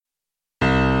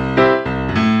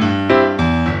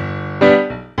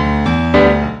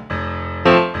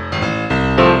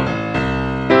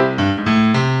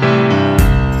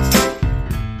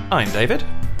David.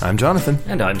 I'm Jonathan.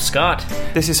 And I'm Scott.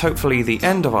 This is hopefully the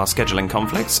end of our scheduling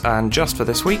conflicts, and just for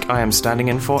this week, I am standing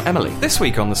in for Emily. This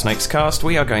week on the SnakesCast,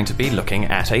 we are going to be looking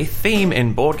at a theme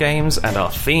in board games, and our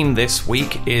theme this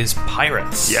week is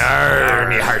pirates. Yarr,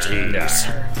 me hearties.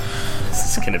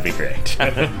 This is going to be great.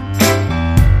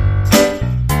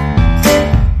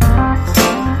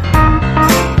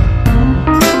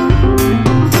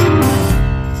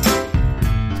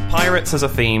 Pirates as a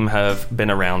theme have been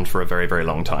around for a very, very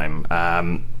long time.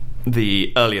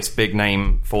 The earliest big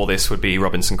name for this would be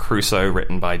Robinson Crusoe,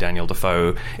 written by Daniel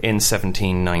Defoe in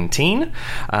 1719.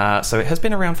 So it has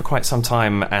been around for quite some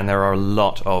time, and there are a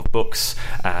lot of books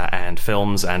and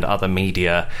films and other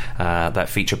media that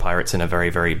feature pirates in a very,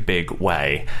 very big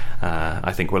way.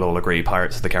 I think we'll all agree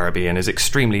Pirates of the Caribbean is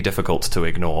extremely difficult to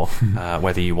ignore,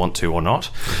 whether you want to or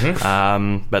not.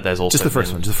 Mm-hmm. But there's also... Just the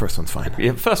first one. Just the first one's fine.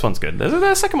 Yeah, the first one's good.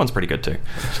 The second one's pretty good too.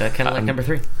 Kind of like number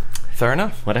 3. Fair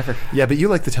enough. Whatever. Yeah, but you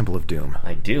like the Temple of Doom.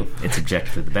 I do. It's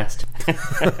objectively the best.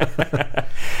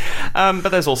 But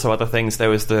there's also other things. There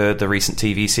was the recent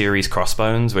TV series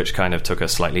Crossbones, which kind of took a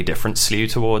slightly different slew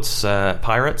towards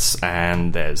pirates.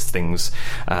 And there's things,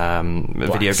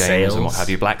 video games and what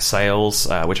have you. Black Sails,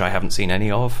 which I haven't seen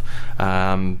any of,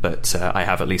 but I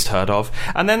have at least heard of.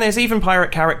 And then there's even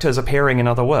pirate characters appearing in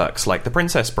other works, like The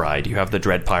Princess Bride. You have the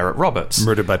Dread Pirate Roberts.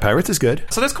 Murdered by Pirates is good.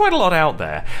 So there's quite a lot out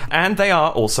there. And they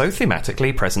are also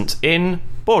thematically present in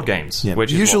board games. Yeah.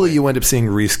 Which usually you end up seeing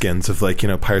reskins of, like,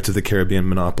 Pirates of the Caribbean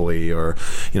Monopoly or,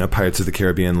 Pirates of the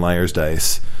Caribbean Liar's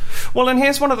Dice. Well, and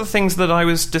here's one of the things that I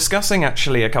was discussing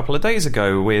actually a couple of days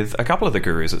ago with a couple of the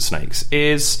gurus at Snakes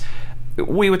is...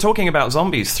 We were talking about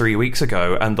zombies 3 weeks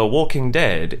ago, and The Walking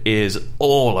Dead is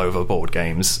all over board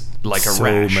games like a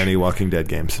rash. So many Walking Dead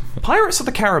games. Pirates of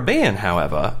the Caribbean,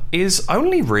 however, is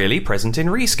only really present in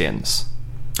reskins.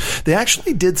 They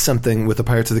actually did something with the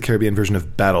Pirates of the Caribbean version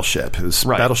of Battleship. It was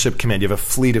Battleship Command. You have a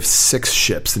fleet of 6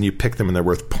 ships, and you pick them, and they're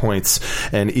worth points.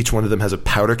 And each one of them has a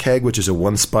powder keg, which is a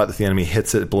one spot that the enemy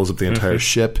hits it blows up the entire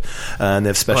ship. And they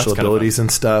have special abilities and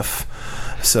stuff.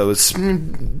 So it's a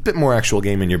bit more actual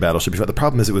game in your Battleship. The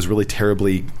problem is it was really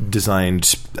terribly designed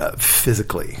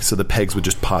physically, so the pegs would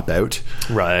just pop out.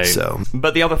 Right.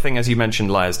 But the other thing, as you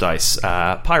mentioned, Liar's Dice,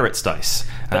 Pirates Dice,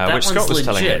 which Scott was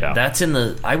telling me about. That's in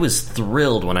the... I was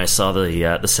thrilled when I saw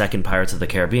the second Pirates of the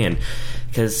Caribbean,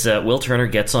 because Will Turner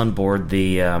gets on board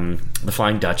the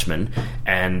Flying Dutchman,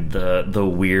 and the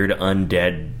weird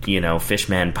undead,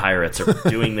 fishman pirates are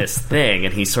doing this thing,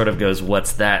 and he sort of goes,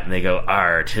 "What's that?" And they go,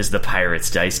 "'Tis the Pirates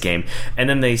Dice game." And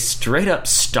then they straight up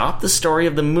stop the story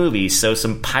of the movie so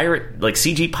some pirate, like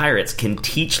CG pirates, can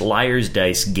teach Liar's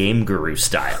Dice game guru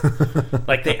style.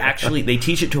 Like they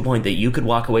teach it to a point that you could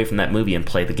walk away from that movie and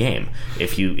play the game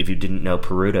if you didn't know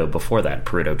Perudo before that.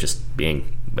 Perudo just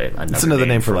being another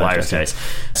name for Liar's Dice.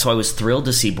 So I was thrilled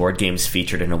to see board games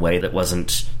featured in a way that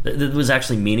was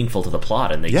actually meaningful to the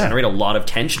plot, and they generate a lot of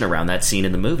tension around that scene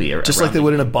in the movie. Just like they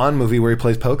would in a Bond movie where he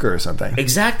plays poker or something.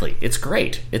 Exactly. It's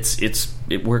great.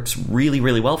 It works really,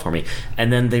 really well for me.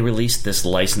 And then they released this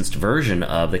licensed version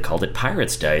they called it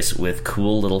Pirates Dice, with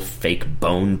cool little fake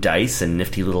bone dice and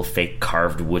nifty little fake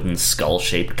carved wooden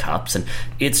skull-shaped cups, and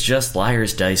it's just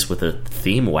Liar's Dice with a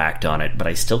theme whacked on it, but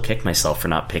I still kick myself for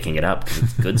not picking it up, because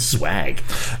it's good swag.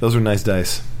 Those are nice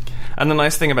dice. And the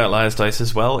nice thing about Liar's Dice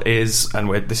as well is,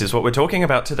 and this is what we're talking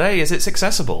about today, is it's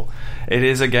accessible. It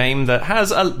is a game that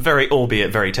has a albeit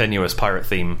very tenuous pirate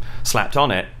theme slapped on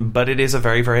it, but it is a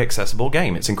very, very accessible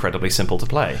game. It's incredibly simple to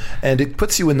play. And it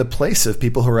puts you in the place of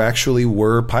people who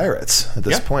were pirates at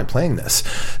this point playing this.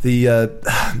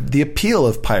 The appeal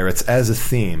of pirates as a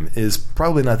theme is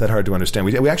probably not that hard to understand.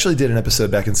 We actually did an episode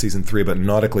back in Season 3 about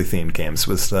nautically themed games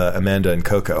with Amanda and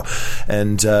Coco.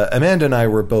 And Amanda and I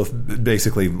were both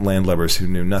basically landlubbers who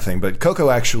knew nothing, but Coco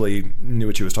actually knew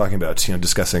what she was talking about,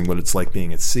 discussing what it's like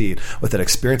being at sea, what that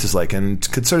experience is like,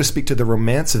 and could sort of speak to the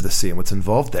romance of the sea and what's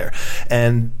involved there.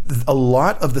 And a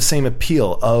lot of the same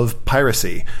appeal of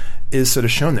piracy is sort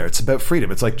of shown there. It's about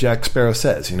freedom. It's like Jack Sparrow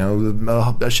says,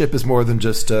 a ship is more than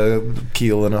just a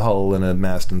keel and a hull and a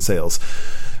mast and sails.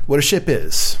 What a ship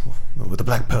is, what the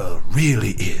Black Pearl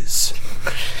really is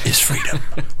freedom.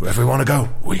 Wherever we want to go,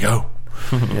 we go.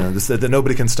 That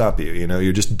nobody can stop you.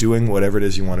 You're just doing whatever it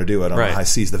is you want to do out on the high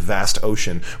seas, the vast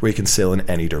ocean where you can sail in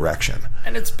any direction.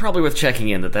 And it's probably worth checking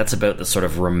in that's about the sort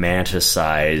of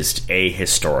romanticized,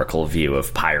 ahistorical view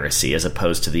of piracy, as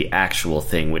opposed to the actual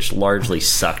thing, which largely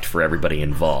sucked for everybody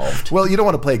involved. Well, you don't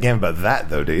want to play a game about that,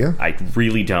 though, do you? I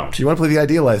really don't. You want to play the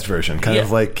idealized version, kind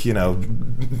of like,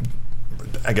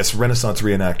 I guess, Renaissance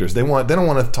reenactors. They don't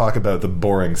want to talk about the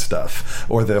boring stuff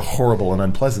or the horrible and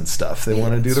unpleasant stuff. They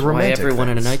want to do the romantic why everyone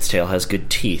things. in A Knight's Tale has good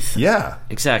teeth. Yeah.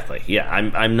 Exactly. Yeah,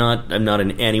 I'm not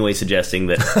in any way suggesting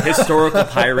that historical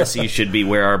piracy should be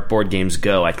where our board games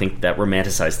go. I think that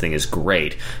romanticized thing is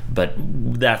great, but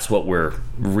that's what we're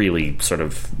really sort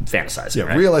of fantasizing. Yeah,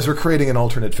 right? realize we're creating an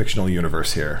alternate fictional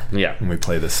universe here. Yeah. When we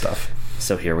play this stuff.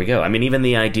 So here we go. I mean, even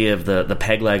the idea of the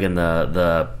peg leg and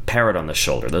the parrot on the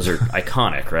shoulder, those are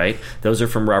iconic, right? Those are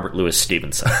from Robert Louis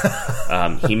Stevenson.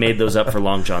 He made those up for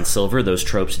Long John Silver. Those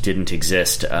tropes didn't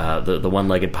exist. The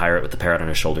one-legged pirate with the parrot on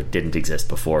his shoulder didn't exist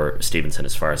before Stevenson,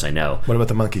 as far as I know. What about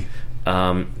the monkey?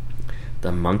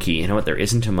 The monkey. You know what? There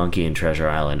isn't a monkey in Treasure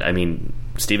Island. I mean,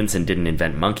 Stevenson didn't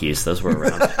invent monkeys. Those were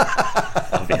around,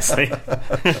 obviously.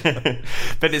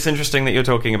 But it's interesting that you're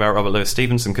talking about Robert Louis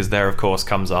Stevenson, because there, of course,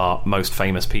 comes our most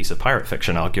famous piece of pirate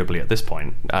fiction, arguably at this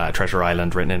point. Treasure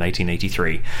Island, written in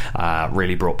 1883,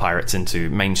 really brought pirates into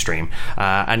mainstream.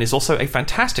 And is also a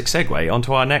fantastic segue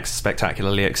onto our next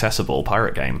spectacularly accessible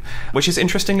pirate game, which is,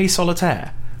 interestingly,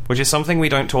 Solitaire. Which is something we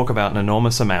don't talk about an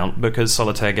enormous amount because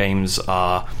solitaire games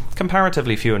are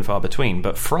comparatively few and far between.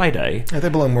 But Friday... Yeah, they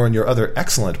belong more in your other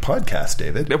excellent podcast,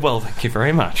 David. Well, thank you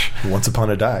very much. Once Upon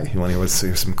a Die. You want to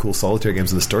see some cool solitaire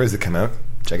games and the stories that come out?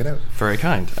 Check it out. Very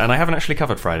kind. And I haven't actually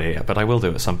covered Friday yet, but I will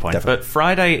do at some point. Definitely. But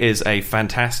Friday is a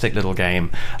fantastic little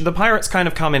game. The pirates kind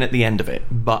of come in at the end of it,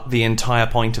 but the entire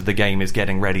point of the game is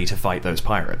getting ready to fight those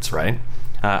pirates, right?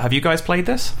 Have you guys played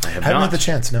this? I have Haven't not. had the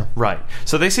chance, no. Right.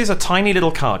 So this is a tiny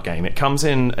little card game. It comes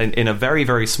in a very,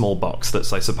 very small box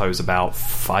that's, I suppose, about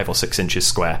 5 or 6 inches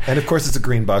square. And of course it's a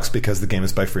green box because the game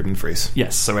is by Friedman Freeze.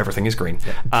 Yes, so everything is green.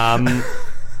 But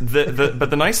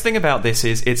the nice thing about this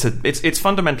is it's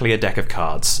fundamentally a deck of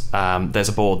cards. There's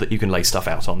a board that you can lay stuff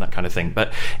out on, that kind of thing.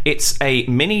 But it's a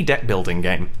mini deck building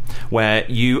game where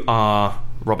you are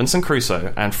Robinson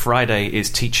Crusoe and Friday is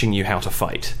teaching you how to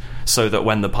fight, so that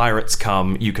when the pirates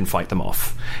come, you can fight them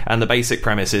off. And the basic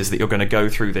premise is that you're going to go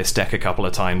through this deck a couple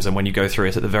of times, and when you go through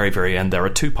it at the very, very end, there are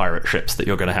 2 pirate ships that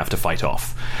you're going to have to fight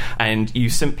off. And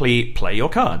you simply play your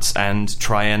cards and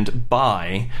try and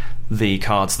buy the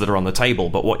cards that are on the table,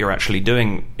 but what you're actually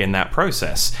doing in that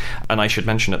process. And I should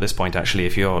mention at this point, actually,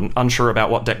 if you're unsure about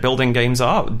what deck building games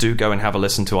are, do go and have a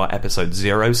listen to our episode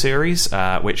 0 series,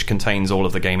 which contains all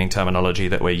of the gaming terminology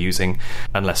that we're using,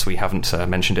 unless we haven't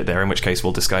mentioned it there, in which case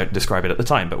we'll describe it at the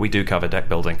time, but we do cover deck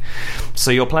building.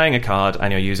 So you're playing a card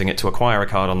and you're using it to acquire a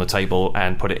card on the table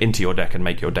and put it into your deck and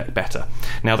make your deck better.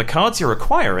 Now, the cards you're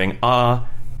acquiring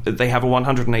they have a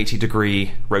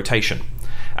 180-degree rotation.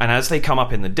 And as they come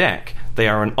up in the deck, they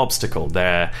are an obstacle.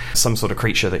 They're some sort of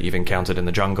creature that you've encountered in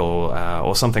the jungle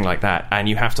or something like that. And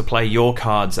you have to play your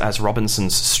cards as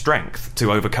Robinson's strength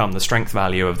to overcome the strength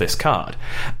value of this card.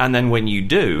 And then when you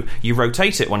do, you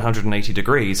rotate it 180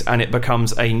 degrees and it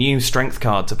becomes a new strength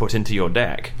card to put into your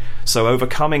deck. So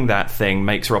overcoming that thing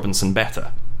makes Robinson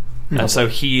better. And so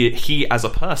he as a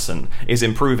person is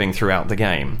improving throughout the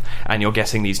game, and you're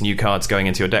getting these new cards going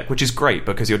into your deck, which is great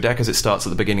because your deck as it starts at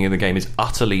the beginning of the game is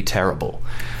utterly terrible.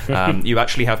 You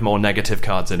actually have more negative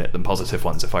cards in it than positive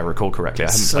ones, if I recall correctly.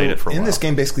 I haven't played it for a while. In this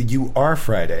game, basically, you are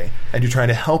Friday, and you're trying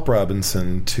to help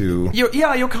Robinson to...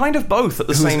 You're kind of both at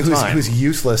the same time. Who's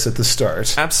useless at the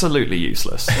start. Absolutely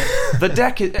useless. The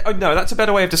deck is... Oh, no, that's a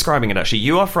better way of describing it, actually.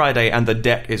 You are Friday, and the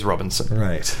deck is Robinson.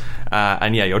 Right.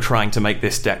 And yeah, you're trying to make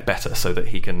this deck better so that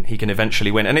he can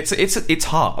eventually win. And it's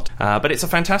hard, but it's a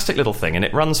fantastic little thing, and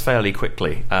it runs fairly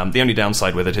quickly. The only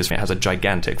downside with it is it has a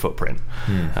gigantic footprint.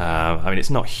 I mean, it's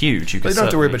not huge. But you don't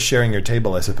have to worry about sharing your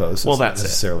table, I suppose. Well, that's not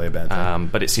necessarily a bad thing.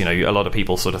 But it's, a lot of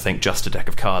people sort of think just a deck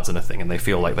of cards and a thing, and they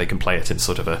feel like they can play it in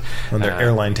sort of a... on their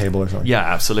airline table or something. Yeah,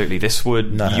 absolutely.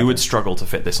 You would struggle to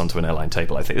fit this onto an airline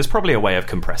table, I think. There's probably a way of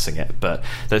compressing it, but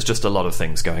there's just a lot of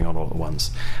things going on all at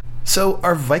once. So,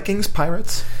 are Vikings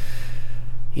pirates?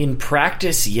 In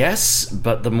practice, yes,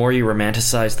 but the more you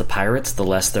romanticize the pirates, the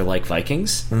less they're like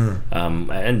Vikings.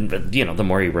 And the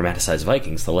more you romanticize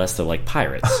Vikings, the less they're like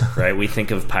pirates, right? We think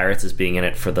of pirates as being in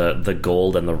it for the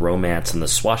gold and the romance and the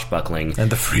swashbuckling. And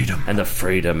the freedom. And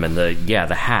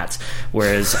the hats.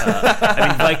 Whereas,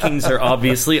 Vikings are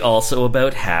obviously also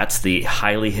about hats, the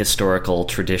highly historical,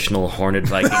 traditional horned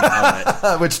Viking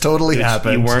helmet. Which totally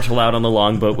happened. You weren't allowed on the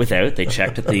longboat without. They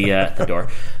checked at the door.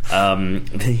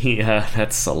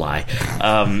 That's That's a lie.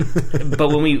 But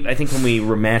when we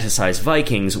romanticize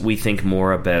Vikings, we think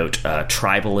more about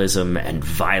tribalism and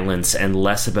violence, and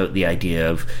less about the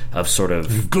idea of sort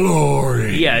of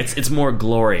glory. Yeah, it's more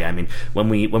glory. I mean, when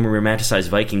we romanticize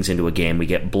Vikings into a game, we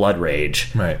get Blood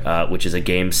Rage, right. Which is a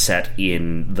game set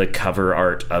in the cover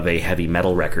art of a heavy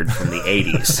metal record from the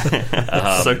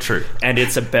 80s. So true. And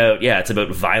it's about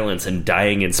violence and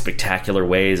dying in spectacular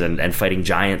ways and fighting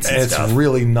giants and stuff. It's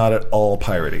really not at all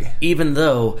piratey. Even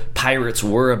though pirates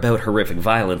were about horrific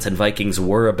violence and Vikings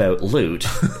were about loot,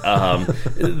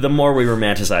 the more we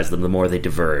romanticize them, the more they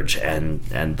diverge, and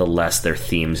the less their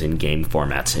themes in game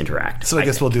formats interact. So I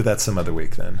guess we'll do that some other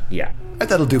week then. Yeah. All right,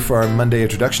 that'll do for our Monday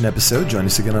introduction episode. Join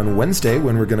us again on Wednesday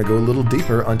when we're going to go a little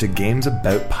deeper onto games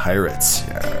about pirates.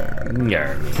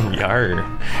 Yarr.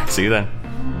 Yarr. See you then.